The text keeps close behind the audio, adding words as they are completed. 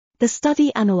The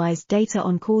study analyzed data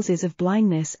on causes of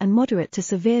blindness and moderate to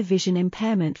severe vision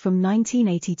impairment from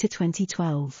 1980 to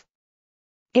 2012.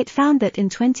 It found that in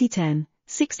 2010,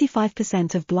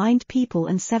 65% of blind people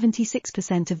and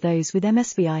 76% of those with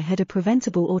MSVI had a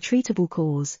preventable or treatable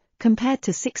cause, compared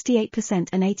to 68%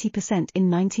 and 80% in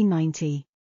 1990.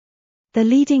 The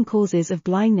leading causes of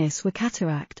blindness were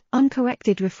cataract,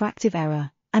 uncorrected refractive error,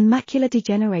 and macular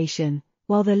degeneration,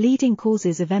 while the leading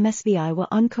causes of MSVI were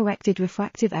uncorrected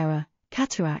refractive error,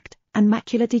 cataract, and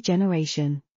macular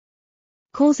degeneration.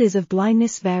 Causes of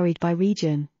blindness varied by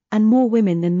region, and more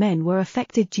women than men were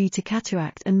affected due to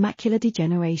cataract and macular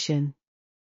degeneration.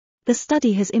 The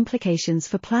study has implications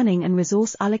for planning and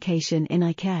resource allocation in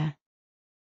eye care.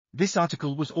 This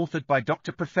article was authored by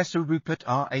Dr. Professor Rupert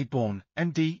R. A. Bourne,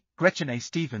 MD, Gretchen A.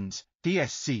 Stevens,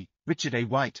 DSc, Richard A.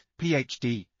 White,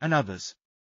 PhD, and others.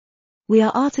 We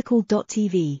are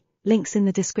RTCLTV, links in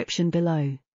the description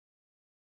below.